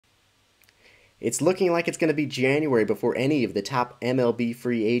It's looking like it's going to be January before any of the top MLB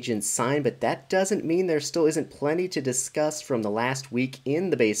free agents sign, but that doesn't mean there still isn't plenty to discuss from the last week in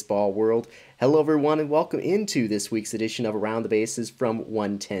the baseball world. Hello, everyone, and welcome into this week's edition of Around the Bases from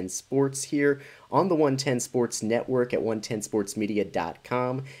 110 Sports here on the 110 Sports Network at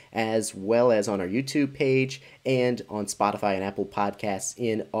 110sportsmedia.com, as well as on our YouTube page and on Spotify and Apple Podcasts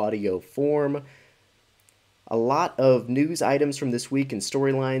in audio form. A lot of news items from this week and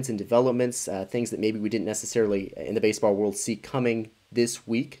storylines and developments, things that maybe we didn't necessarily in the baseball world see coming this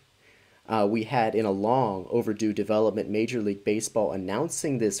week. We had in a long overdue development Major League Baseball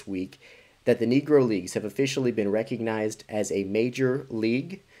announcing this week that the Negro Leagues have officially been recognized as a major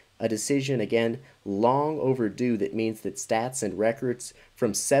league. A decision, again, long overdue that means that stats and records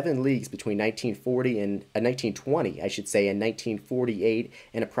from 7 leagues between 1940 and 1920, I should say, and 1948,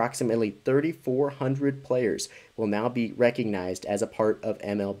 and approximately 3,400 players will now be recognized as a part of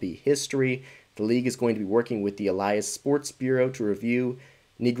MLB history. The league is going to be working with the Elias Sports Bureau to review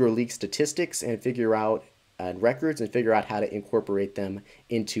Negro League statistics and figure out records and figure out how to incorporate them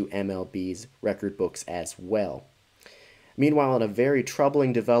into MLB's record books as well. Meanwhile, in a very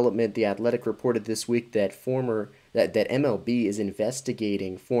troubling development, The Athletic reported this week that that MLB is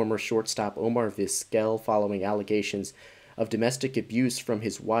investigating former shortstop Omar Vizquel following allegations of domestic abuse from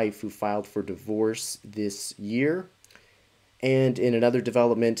his wife, who filed for divorce this year. And in another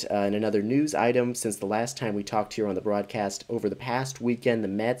development, in another news item, since the last time we talked here on the broadcast, over the past weekend, the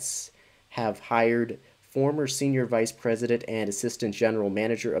Mets have hired former senior vice president and assistant general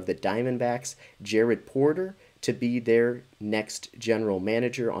manager of the Diamondbacks, Jared Porter, to be their next general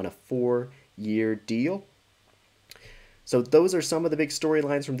manager on a 4-year deal. So those are some of the big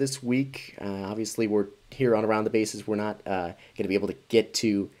storylines from this week. Obviously, we're here on Around the Bases. We're not going to be able to get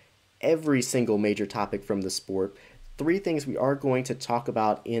to every single major topic from the sport. 3 things we are going to talk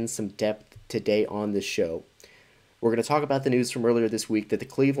about in some depth today on the show. We're going to talk about the news from earlier this week that the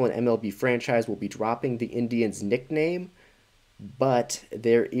Cleveland MLB franchise will be dropping the Indians' nickname, but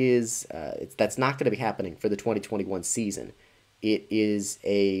that's not going to be happening for the 2021 season. It is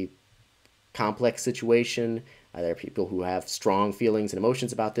a complex situation. There are people who have strong feelings and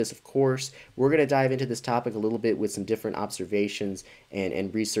emotions about this, of course. We're going to dive into this topic a little bit with some different observations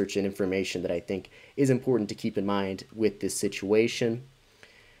and research and information that I think is important to keep in mind with this situation.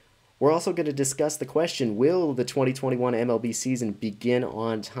 We're also going to discuss the question, will the 2021 MLB season begin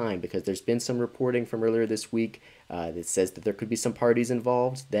on time? Because there's been some reporting from earlier this week that says that there could be some parties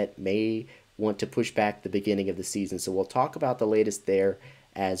involved that may want to push back the beginning of the season. So we'll talk about the latest there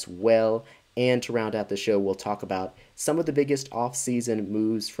as well. And to round out the show, we'll talk about some of the biggest off-season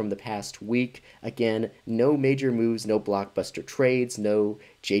moves from the past week. Again, no major moves, no blockbuster trades, no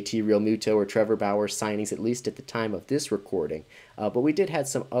JT Realmuto or Trevor Bauer signings, at least at the time of this recording. But we did have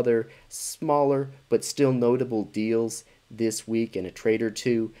some other smaller but still notable deals this week and a trade or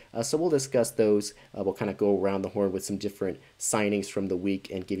two. So we'll discuss those. We'll kind of go around the horn with some different signings from the week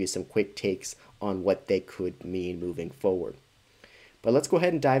and give you some quick takes on what they could mean moving forward. But let's go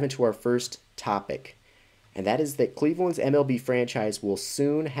ahead and dive into our first topic, and that is that Cleveland's MLB franchise will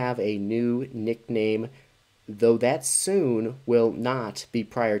soon have a new nickname, though that soon will not be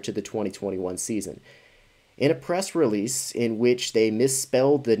prior to the 2021 season. In a press release in which they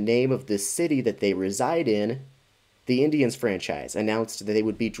misspelled the name of the city that they reside in, the Indians franchise announced that they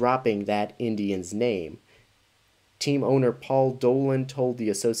would be dropping that Indians name. Team owner Paul Dolan told the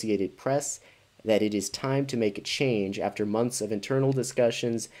Associated Press that it is time to make a change after months of internal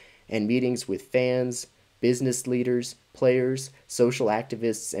discussions and meetings with fans, business leaders, players, social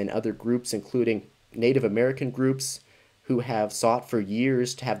activists, and other groups, including Native American groups, who have sought for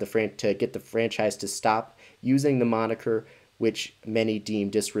years to have to get the franchise to stop using the moniker, which many deem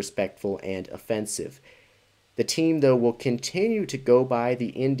disrespectful and offensive. The team, though, will continue to go by the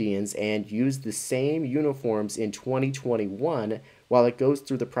Indians and use the same uniforms in 2021 while it goes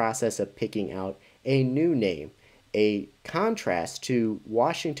through the process of picking out a new name, a contrast to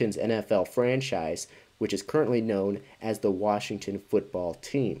Washington's NFL franchise, which is currently known as the Washington Football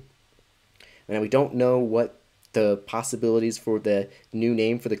Team. Now, we don't know what the possibilities for the new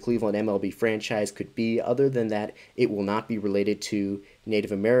name for the Cleveland MLB franchise could be, other than that it will not be related to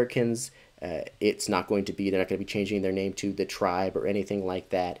Native Americans. They're not going to be changing their name to the Tribe or anything like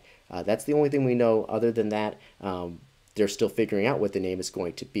that. That's the only thing we know. Other than that, they're still figuring out what the name is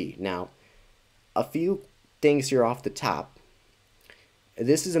going to be. Now, a few things here off the top.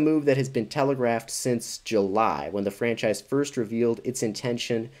 This is a move that has been telegraphed since July, when the franchise first revealed its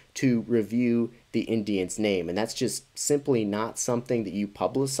intention to review the Indians' name. And that's just simply not something that you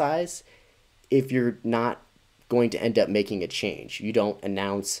publicize if you're not going to end up making a change. You don't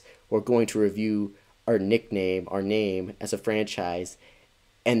announce or going to review our nickname, our name as a franchise,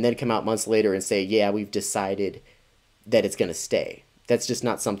 and then come out months later and say, yeah, we've decided that it's going to stay. That's just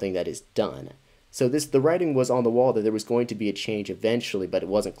not something that is done. So the writing was on the wall that there was going to be a change eventually, but it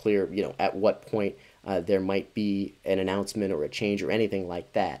wasn't clear, at what point there might be an announcement or a change or anything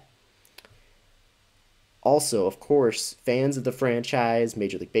like that. Also, of course, fans of the franchise,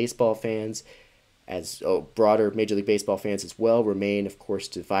 Major League Baseball fans, as broader Major League Baseball fans as well, remain, of course,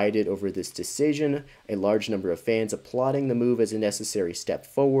 divided over this decision. A large number of fans applauding the move as a necessary step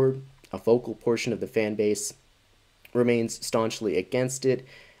forward. A vocal portion of the fan base remains staunchly against it,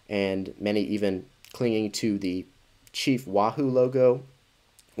 and many even clinging to the Chief Wahoo logo,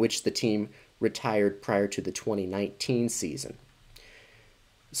 which the team retired prior to the 2019 season.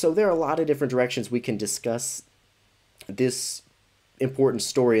 So there are a lot of different directions we can discuss this important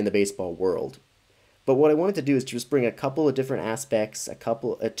story in the baseball world. But what I wanted to do is just bring a couple of different aspects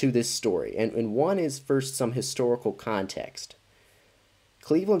to this story. And one is first some historical context.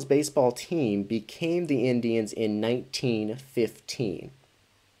 Cleveland's baseball team became the Indians in 1915.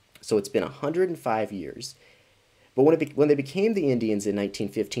 So it's been 105 years. But when they became the Indians in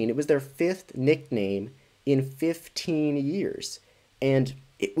 1915, it was their fifth nickname in 15 years. And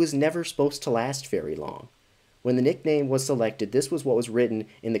it was never supposed to last very long. When the nickname was selected, this was what was written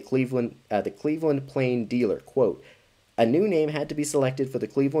in the Cleveland Plain Dealer, quote, "A new name had to be selected for the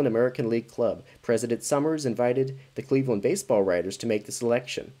Cleveland American League Club. President Summers invited the Cleveland baseball writers to make the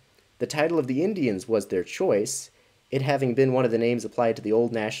selection. The title of the Indians was their choice, it having been one of the names applied to the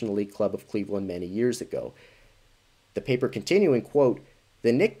old National League Club of Cleveland many years ago." The paper continuing, quote,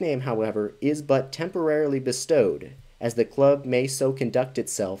 "The nickname, however, is but temporarily bestowed, as the club may so conduct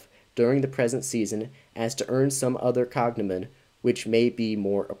itself during the present season as to earn some other cognomen which may be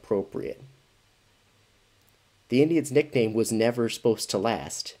more appropriate." The Indians' nickname was never supposed to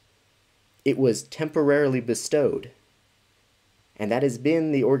last. It was temporarily bestowed. And that has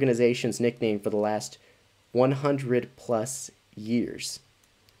been the organization's nickname for the last 100 plus years.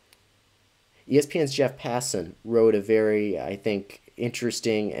 ESPN's Jeff Passan wrote a very, I think,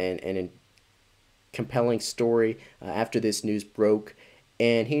 interesting and compelling story after this news broke,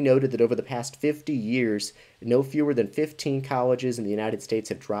 and he noted that over the past 50 years, no fewer than 15 colleges in the United States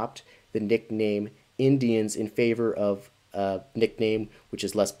have dropped the nickname Indians in favor of a nickname which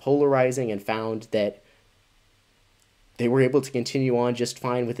is less polarizing, and found that they were able to continue on just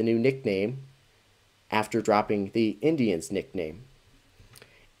fine with a new nickname after dropping the Indians nickname.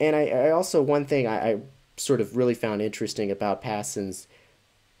 And I also, one thing I sort of really found interesting about Passan's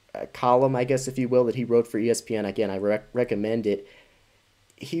column, I guess, if you will, that he wrote for ESPN, again, I recommend it.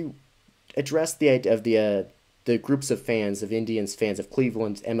 He addressed the idea of the groups of fans, of Indians fans, of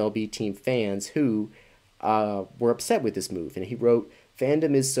Cleveland's MLB team fans who were upset with this move. And he wrote,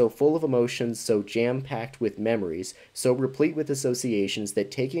 "Fandom is so full of emotions, so jam-packed with memories, so replete with associations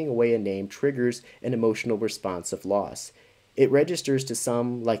that taking away a name triggers an emotional response of loss. It registers to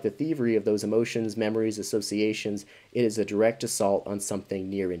some like the thievery of those emotions, memories, associations. It is a direct assault on something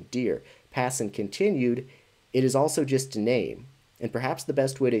near and dear." Passan continued, "It is also just a name. And perhaps the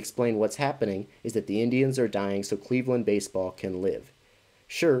best way to explain what's happening is that the Indians are dying so Cleveland baseball can live.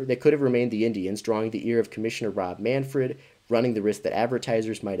 Sure, they could have remained the Indians, drawing the ear of Commissioner Rob Manfred, running the risk that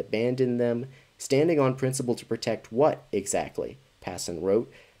advertisers might abandon them, standing on principle to protect what, exactly?" Passan wrote.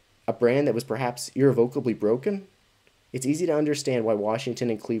 "A brand that was perhaps irrevocably broken? It's easy to understand why Washington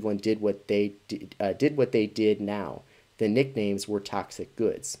and Cleveland did what they did now. The nicknames were toxic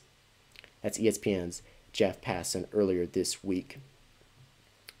goods." That's ESPN's Jeff Passan earlier this week.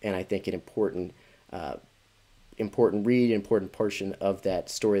 And I think an important read, important portion of that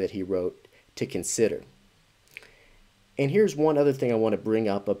story that he wrote to consider. And here's one other thing I want to bring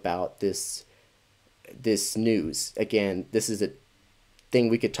up about this news. Again, this is a thing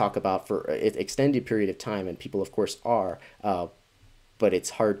we could talk about for an extended period of time, and people, of course, are. But it's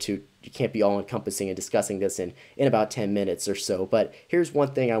hard to, you can't be all encompassing and discussing this in about 10 minutes or so. But here's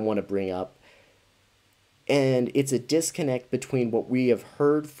one thing I want to bring up. And it's a disconnect between what we have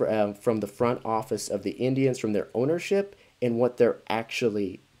heard from the front office of the Indians, from their ownership, and what they're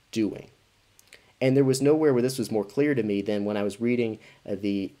actually doing. And there was nowhere where this was more clear to me than when I was reading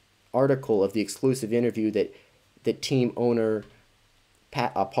the article of the exclusive interview that team owner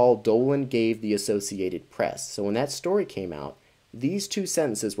Paul Dolan gave the Associated Press. So when that story came out, these two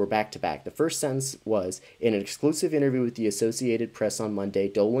sentences were back to back. The first sentence was, "In an exclusive interview with the Associated Press on Monday,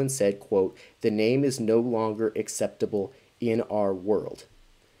 Dolan said, quote, 'The name is no longer acceptable in our world.'"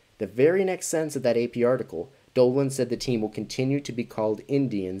 The very next sentence of that AP article, Dolan said the team will continue to be called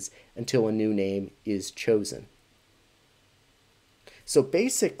Indians until a new name is chosen. So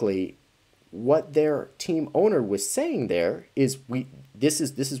basically, what their team owner was saying there is this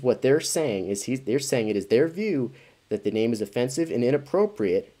is what they're saying is they're saying it is their view that the name is offensive and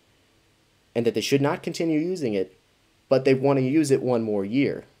inappropriate and that they should not continue using it, but they want to use it one more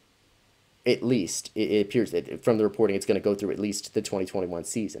year. At least it appears that from the reporting it's going to go through at least the 2021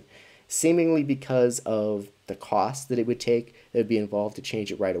 season, seemingly because of the cost that it would take that would be involved to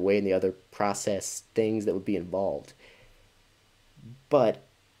change it right away and the other process things that would be involved. But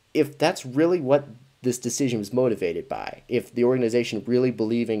if that's really what this decision was motivated by, if the organization really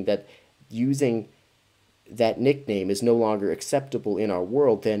believing that using that nickname is no longer acceptable in our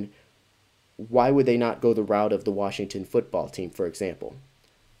world, then why would they not go the route of the Washington football team, for example?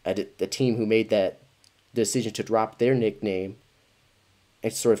 The team who made that decision to drop their nickname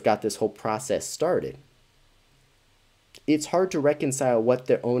and sort of got this whole process started. It's hard to reconcile what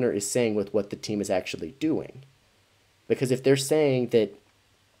their owner is saying with what the team is actually doing. Because if they're saying that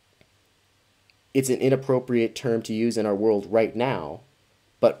it's an inappropriate term to use in our world right now,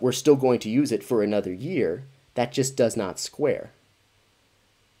 but we're still going to use it for another year, that just does not square.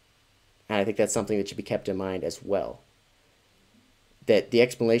 And I think that's something that should be kept in mind as well. That the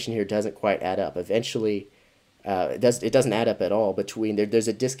explanation here doesn't quite add up. Eventually, it doesn't add up at all. There's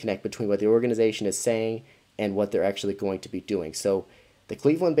a disconnect between what the organization is saying and what they're actually going to be doing. So the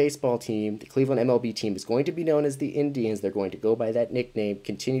Cleveland baseball team, the Cleveland MLB team, is going to be known as the Indians. They're going to go by that nickname,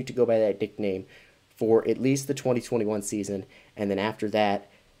 continue to go by that nickname for at least the 2021 season. And then after that,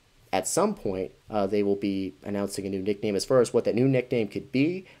 at some point, they will be announcing a new nickname. As far as what that new nickname could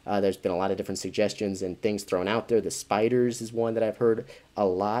be, there's been a lot of different suggestions and things thrown out there. The Spiders is one that I've heard a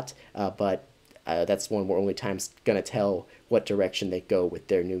lot, but that's one where only time's going to tell what direction they go with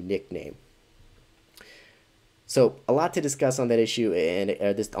their new nickname. So a lot to discuss on that issue and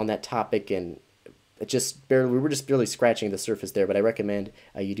on that topic, and we were just barely scratching the surface there. But I recommend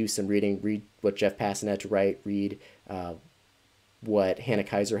you do some reading, read what Jeff Passan had to write, read what Hannah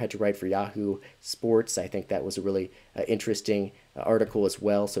Kaiser had to write for Yahoo Sports. I think that was a really interesting article as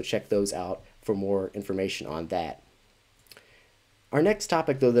well, so check those out for more information on that. Our next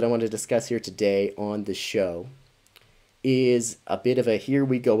topic, though, that I want to discuss here today on the show is a bit of a here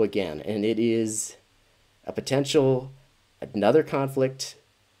we go again, and it is another conflict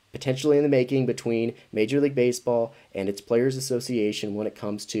potentially in the making between Major League Baseball and its Players Association when it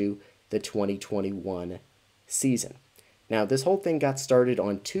comes to the 2021 season. Now, this whole thing got started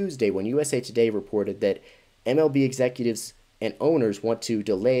on Tuesday when USA Today reported that MLB executives and owners want to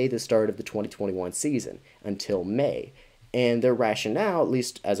delay the start of the 2021 season until May. And their rationale, at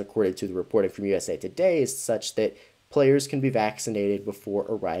least as according to the reporting from USA Today, is such that players can be vaccinated before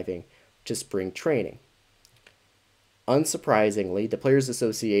arriving to spring training. Unsurprisingly, the Players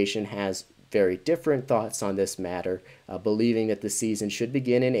Association has very different thoughts on this matter, believing that the season should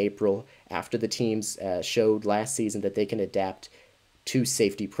begin in April after the teams showed last season that they can adapt to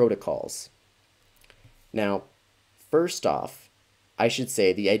safety protocols. Now, first off, I should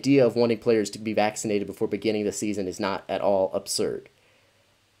say the idea of wanting players to be vaccinated before beginning the season is not at all absurd.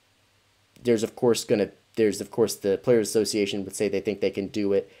 There's of course the Players Association would say they think they can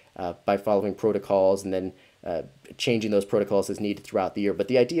do it by following protocols and then changing those protocols as needed throughout the year. But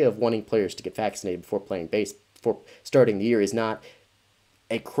the idea of wanting players to get vaccinated before starting the year is not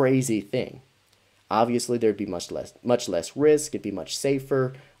a crazy thing. Obviously, there'd be much less risk. It'd be much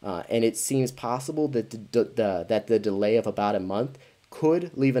safer, and it seems possible that the delay of about a month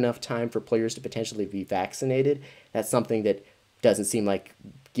could leave enough time for players to potentially be vaccinated. That's something that doesn't seem like,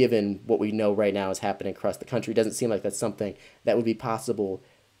 given what we know right now is happening across the country, doesn't seem like that's something that would be possible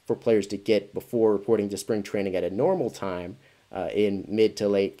for players to get before reporting to spring training at a normal time in mid to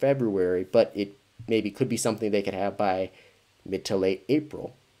late February, but it maybe could be something they could have by mid to late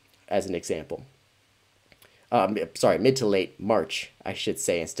April, as an example. Mid to late March, I should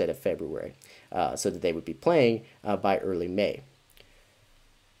say, instead of February, so that they would be playing by early May.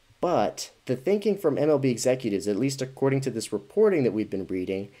 But the thinking from MLB executives, at least according to this reporting that we've been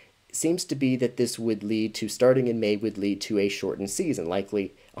reading, seems to be that this would lead to, starting in May, would lead to a shortened season,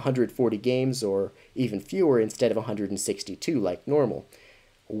 likely 140 games or even fewer instead of 162 like normal,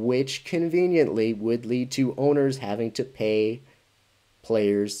 which conveniently would lead to owners having to pay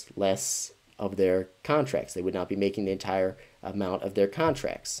players less of their contracts. They would not be making the entire amount of their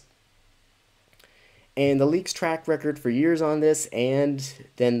contracts. And the league's track record for years on this, and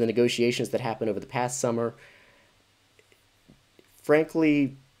then the negotiations that happened over the past summer,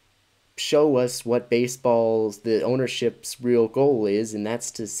 frankly, show us what the ownership's real goal is, and that's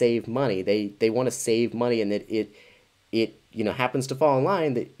to save money. They want to save money, and that it happens to fall in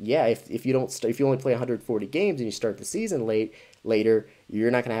line that if you only play 140 games and you start the season late, later,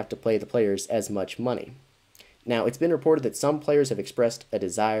 you're not going to have to pay the players as much money. Now, it's been reported that some players have expressed a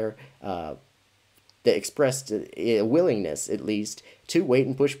desire, that expressed a willingness, at least, to wait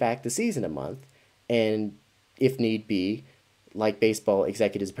and push back the season a month, and if need be, like baseball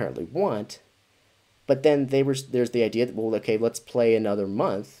executives apparently want. But then there's the idea that, well, okay, let's play another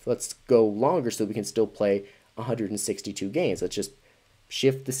month. Let's go longer so we can still play 162 games. Let's just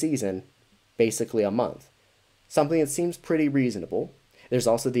shift the season basically a month. Something that seems pretty reasonable. There's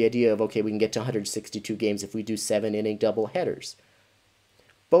also the idea of, okay, we can get to 162 games if we do 7-inning double headers.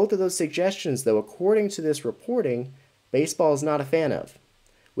 Both of those suggestions, though, according to this reporting, baseball is not a fan of,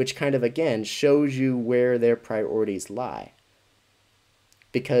 which kind of, again, shows you where their priorities lie.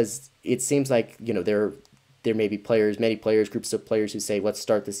 Because it seems like, there may be many players, groups of players who say, let's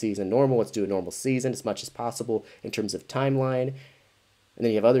start the season normal, let's do a normal season as much as possible in terms of timeline. And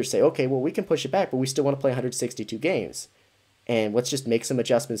then you have others say, okay, well, we can push it back, but we still want to play 162 games. And let's just make some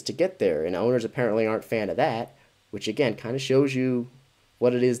adjustments to get there. And owners apparently aren't a fan of that, which, again, kind of shows you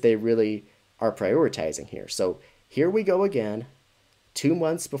what it is they really are prioritizing here. So here we go again, 2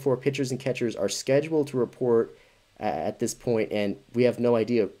 months before pitchers and catchers are scheduled to report at this point, and we have no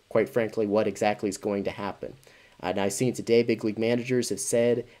idea, quite frankly, what exactly is going to happen. And I've seen today big league managers have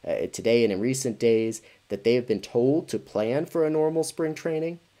said today and in recent days that they have been told to plan for a normal spring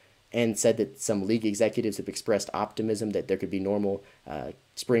training, and said that some league executives have expressed optimism that there could be normal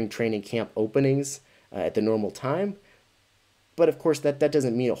spring training camp openings at the normal time. But of course, that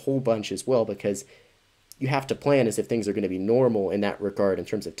doesn't mean a whole bunch as well, because you have to plan as if things are going to be normal in that regard in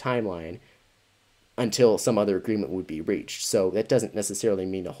terms of timeline until some other agreement would be reached. So that doesn't necessarily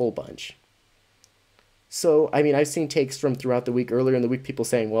mean a whole bunch. So, I mean, I've seen takes from throughout the week, earlier in the week, people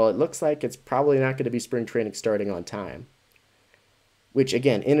saying, well, it looks like it's probably not going to be spring training starting on time. Which,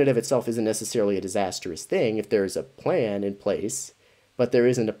 again, in and of itself isn't necessarily a disastrous thing if there's a plan in place, but there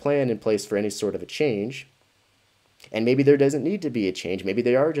isn't a plan in place for any sort of a change. And maybe there doesn't need to be a change. Maybe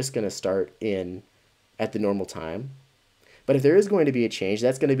they are just going to start at the normal time. But if there is going to be a change,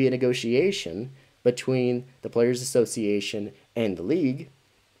 that's going to be a negotiation between the Players Association and the league,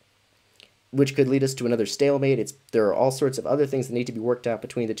 which could lead us to another stalemate. There are all sorts of other things that need to be worked out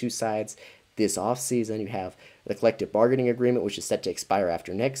between the two sides. This offseason, you have the collective bargaining agreement, which is set to expire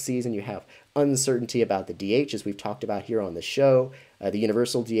after next season. You have uncertainty about the DH, as we've talked about here on the show, the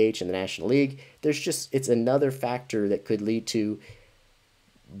universal DH in the National League. It's another factor that could lead to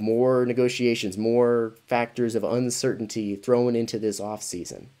more negotiations, more factors of uncertainty thrown into this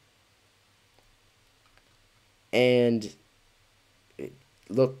offseason. And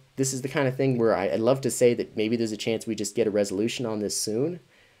look, this is the kind of thing where I'd love to say that maybe there's a chance we just get a resolution on this soon,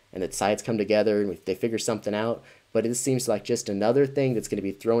 and that sides come together and they figure something out. But it seems like just another thing that's going to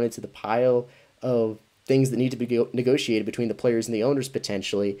be thrown into the pile of things that need to be negotiated between the players and the owners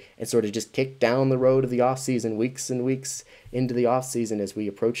potentially, and sort of just kick down the road of the offseason, weeks and weeks into the offseason as we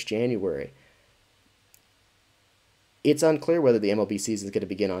approach January. It's unclear whether the MLB season is going to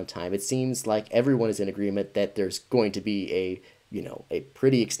begin on time. It seems like everyone is in agreement that there's going to be a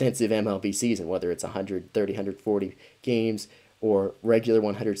pretty extensive MLB season, whether it's 130, 140 games or regular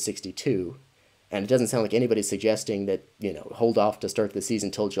 162. And it doesn't sound like anybody's suggesting that, hold off to start the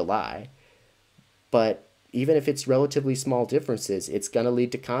season till July. But even if it's relatively small differences, it's going to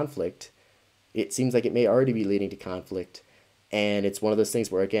lead to conflict. It seems like it may already be leading to conflict. And it's one of those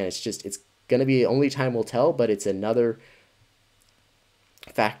things where, again, it's going to be only time will tell, but it's another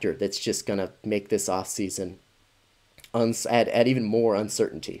factor that's just going to make this offseason add even more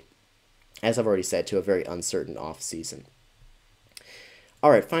uncertainty, as I've already said, to a very uncertain offseason. All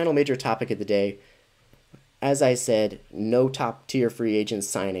right, final major topic of the day. As I said, no top-tier free agents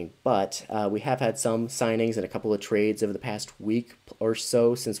signing, but we have had some signings and a couple of trades over the past week or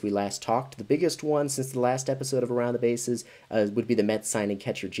so since we last talked. The biggest one since the last episode of Around the Bases would be the Mets signing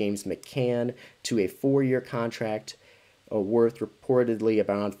catcher James McCann to a 4-year contract worth reportedly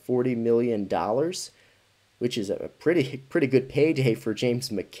around $40 million, which is a pretty good payday for James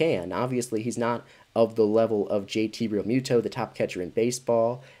McCann. Obviously, he's not of the level of JT Realmuto, the top catcher in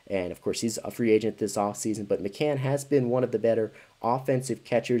baseball, and of course he's a free agent this offseason, but McCann has been one of the better offensive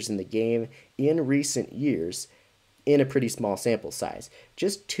catchers in the game in recent years in a pretty small sample size.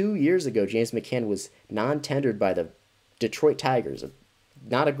 Just 2 years ago, James McCann was non-tendered by the Detroit Tigers,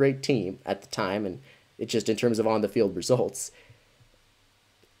 not a great team at the time, and it just in terms of on-the-field results,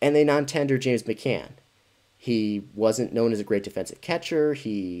 and they non-tendered James McCann. He wasn't known as a great defensive catcher.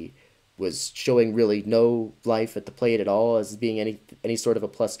 He was showing really no life at the plate at all as being any sort of a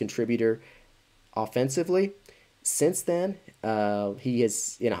plus contributor offensively. Since then, he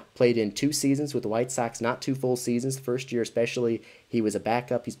has played in 2 seasons with the White Sox, not 2 full seasons. The first year, especially, he was a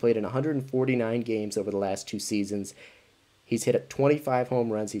backup. He's played in 149 games over the last 2 seasons. He's hit 25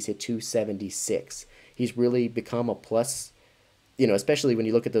 home runs. He's hit 276. He's really become a plus. Especially when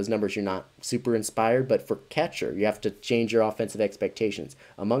you look at those numbers, you're not super inspired. But for catcher, you have to change your offensive expectations.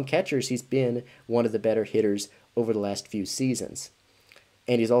 Among catchers, he's been one of the better hitters over the last few seasons.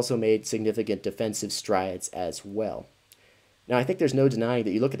 And he's also made significant defensive strides as well. Now, I think there's no denying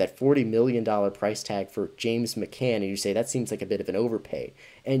that you look at that $40 million price tag for James McCann and you say that seems like a bit of an overpay.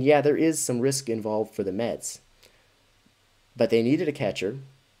 And yeah, there is some risk involved for the Mets. But they needed a catcher.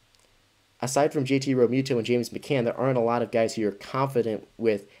 Aside from JT Realmuto and James McCann, there aren't a lot of guys who you're confident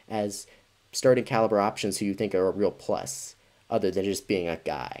with as starting caliber options who you think are a real plus, other than just being a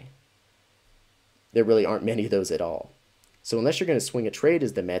guy. There really aren't many of those at all. So unless you're going to swing a trade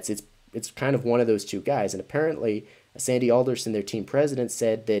as the Mets, it's kind of one of those two guys. And apparently, Sandy Alderson, their team president,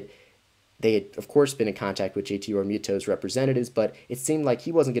 said that they had, of course, been in contact with JT Realmuto's representatives, but it seemed like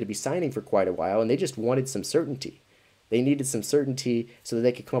he wasn't going to be signing for quite a while, and they just wanted some certainty. They needed some certainty so that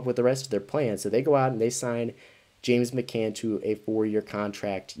they could come up with the rest of their plan. So they go out and they sign James McCann to a 4-year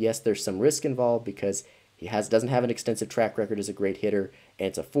contract. Yes, there's some risk involved because he doesn't have an extensive track record as a great hitter, and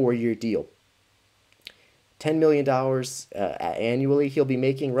it's a 4-year deal. $10 million annually he'll be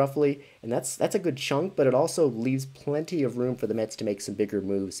making roughly, and that's a good chunk, but it also leaves plenty of room for the Mets to make some bigger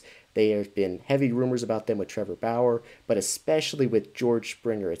moves. There have been heavy rumors about them with Trevor Bauer, but especially with George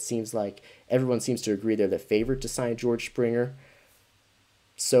Springer. It seems like everyone seems to agree they're the favorite to sign George Springer.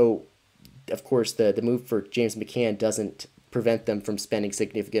 So, of course, the move for James McCann doesn't prevent them from spending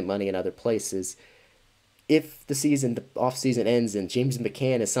significant money in other places. If the offseason ends and James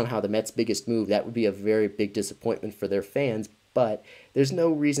McCann is somehow the Mets' biggest move, that would be a very big disappointment for their fans, but there's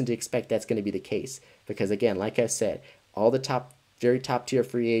no reason to expect that's going to be the case because, again, like I said, all the very top-tier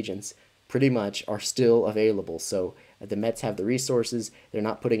free agents pretty much are still available, so the Mets have the resources. They're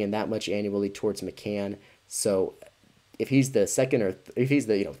not putting in that much annually towards McCann, so if he's the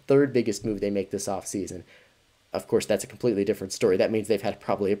third biggest move they make this offseason, of course, that's a completely different story. That means they've had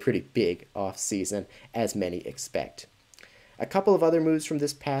probably a pretty big offseason, as many expect. A couple of other moves from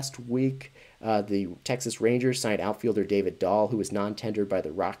this past week. The Texas Rangers signed outfielder David Dahl, who was non-tendered by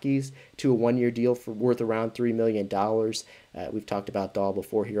the Rockies, to a 1-year deal worth around $3 million. We've talked about Dahl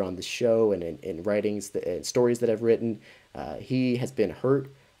before here on the show and in writings and stories that I've written. He has been hurt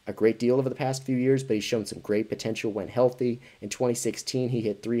a great deal over the past few years, but he's shown some great potential when healthy. In 2016, he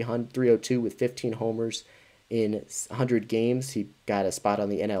hit 302 with 15 homers. In 100 games, he got a spot on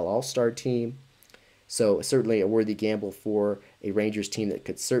the NL All-Star team. So certainly a worthy gamble for a Rangers team that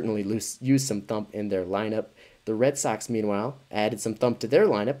could certainly use some thump in their lineup. The Red Sox, meanwhile, added some thump to their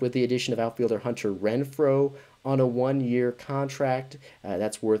lineup with the addition of outfielder Hunter Renfroe on a 1-year contract.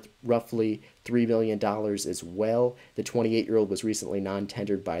 That's worth roughly $3 million as well. The 28-year-old was recently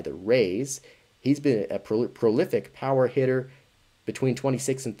non-tendered by the Rays. He's been a prolific power hitter, between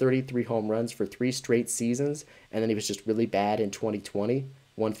 26 and 33 home runs for 3 straight seasons, and then he was just really bad in 2020,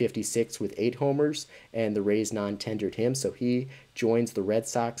 156 with 8 homers, and the Rays non-tendered him, so he joins the Red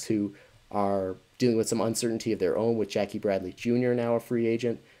Sox, who are dealing with some uncertainty of their own with Jackie Bradley Jr. now a free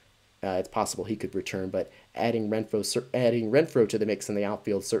agent. It's possible he could return, but adding Renfroe to the mix in the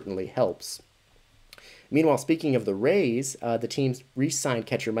outfield certainly helps. Meanwhile, speaking of the Rays, the team re-signed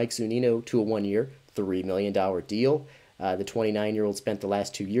catcher Mike Zunino to a 1-year, $3 million deal. The 29-year-old spent the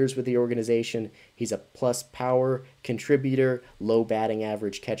last 2 years with the organization. He's a plus power contributor, low batting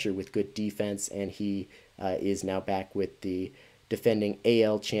average catcher with good defense, and he is now back with the defending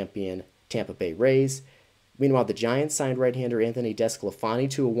AL champion Tampa Bay Rays. Meanwhile, the Giants signed right-hander Anthony Desclafani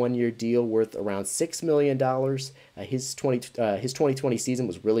to a 1-year deal worth around $6 million. His 2020 season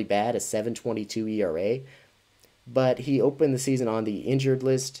was really bad, a 7.22 ERA, but he opened the season on the injured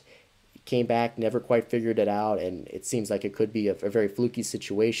list. Came back, never quite figured it out, and it seems like it could be a very fluky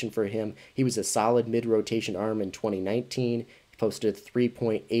situation for him. He was a solid mid-rotation arm in 2019. He posted a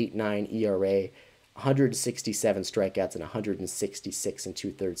 3.89 ERA, 167 strikeouts, and 166 and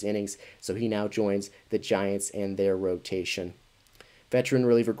 2/3 innings. So he now joins the Giants and their rotation. Veteran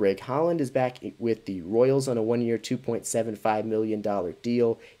reliever Greg Holland is back with the Royals on a 1-year, $2.75 million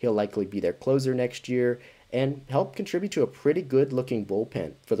deal. He'll likely be their closer next year and help contribute to a pretty good-looking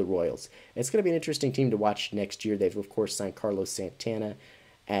bullpen for the Royals. It's going to be an interesting team to watch next year. They've, of course, signed Carlos Santana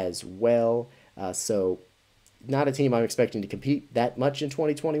as well. So not a team I'm expecting to compete that much in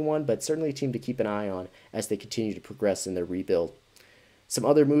 2021, but certainly a team to keep an eye on as they continue to progress in their rebuild. Some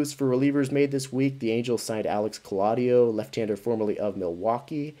other moves for relievers made this week. The Angels signed Alex Claudio, left-hander formerly of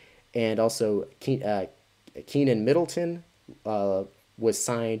Milwaukee, and also Keenan Middleton was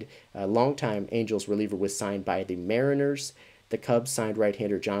signed, a longtime Angels reliever was signed by the Mariners. The Cubs signed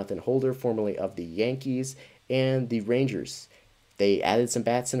right-hander Jonathan Holder, formerly of the Yankees, and the Rangers. They added some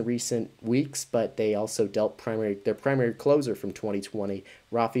bats in recent weeks, but they also dealt their primary closer from 2020,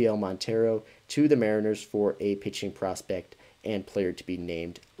 Rafael Montero, to the Mariners for a pitching prospect and player to be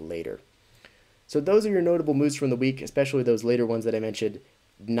named later. So those are your notable moves from the week, especially those later ones that I mentioned.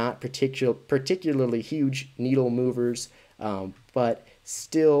 Not particularly huge needle movers, but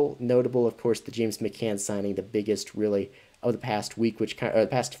still notable. Of course, the James McCann signing, the biggest really of the past week, the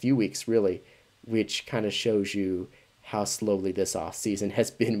past few weeks really, which kind of shows you how slowly this offseason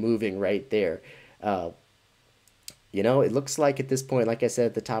has been moving right there. Uh, it looks like at this point, like I said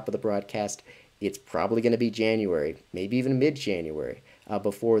at the top of the broadcast, it's probably going to be January, maybe even mid-January,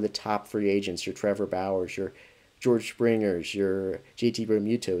 before the top free agents, your Trevor Bauers, your George Springers, your JT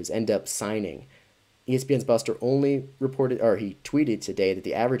Realmutos, end up signing. ESPN's Buster only reported, or he tweeted today, that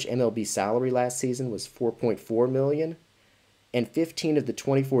the average MLB salary last season was $4.4 million, and 15 of the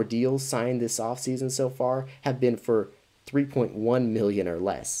 24 deals signed this offseason so far have been for $3.1 million or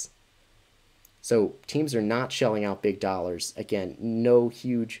less. So teams are not shelling out big dollars. Again, no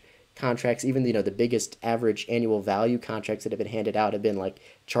huge contracts. Even the biggest average annual value contracts that have been handed out have been like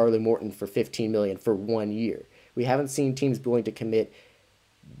Charlie Morton for $15 million for 1 year. We haven't seen teams willing to commit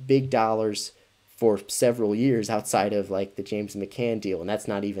big dollars for several years outside of like the James McCann deal, and that's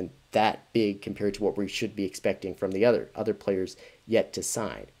not even that big compared to what we should be expecting from the other players yet to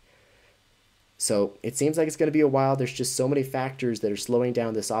sign. So it seems like it's going to be a while. There's just so many factors that are slowing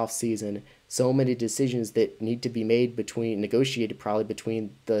down this offseason, so many decisions that need to be made negotiated probably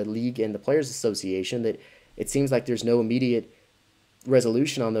between the league and the Players Association, that it seems like there's no immediate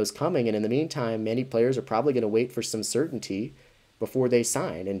resolution on those coming. And in the meantime, many players are probably going to wait for some certainty before they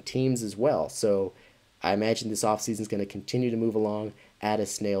sign, and teams as well. So I imagine this offseason is going to continue to move along at a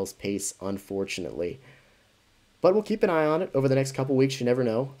snail's pace, unfortunately. But we'll keep an eye on it over the next couple weeks. You never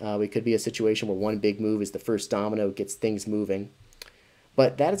know. We could be a situation where one big move is the first domino, gets things moving.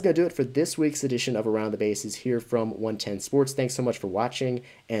 But that is going to do it for this week's edition of Around the Bases here from 110 Sports. Thanks so much for watching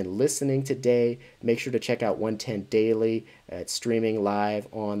and listening today. Make sure to check out 110 Daily. It's streaming live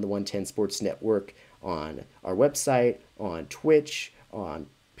on the 110 Sports Network, on our website, on Twitch, on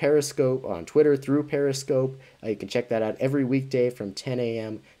Periscope, on Twitter through Periscope. You can check that out every weekday from 10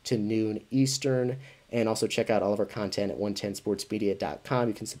 a.m. to noon Eastern. And also check out all of our content at 110sportsmedia.com.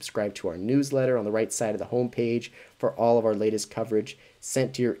 You can subscribe to our newsletter on the right side of the homepage for all of our latest coverage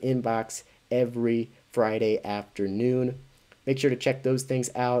sent to your inbox every Friday afternoon. Make sure to check those things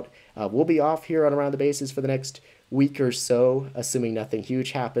out. We'll be off here on Around the Bases for the next week or so, assuming nothing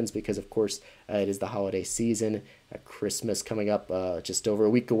huge happens, because, of course, it is the holiday season. Christmas coming up just over a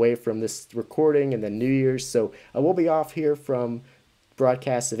week away from this recording, and then New Year's. So we'll be off here from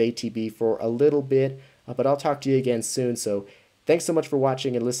broadcasts of ATB for a little bit, but I'll talk to you again soon. So thanks so much for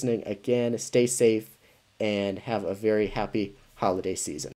watching and listening again. Stay safe and have a very happy holiday season.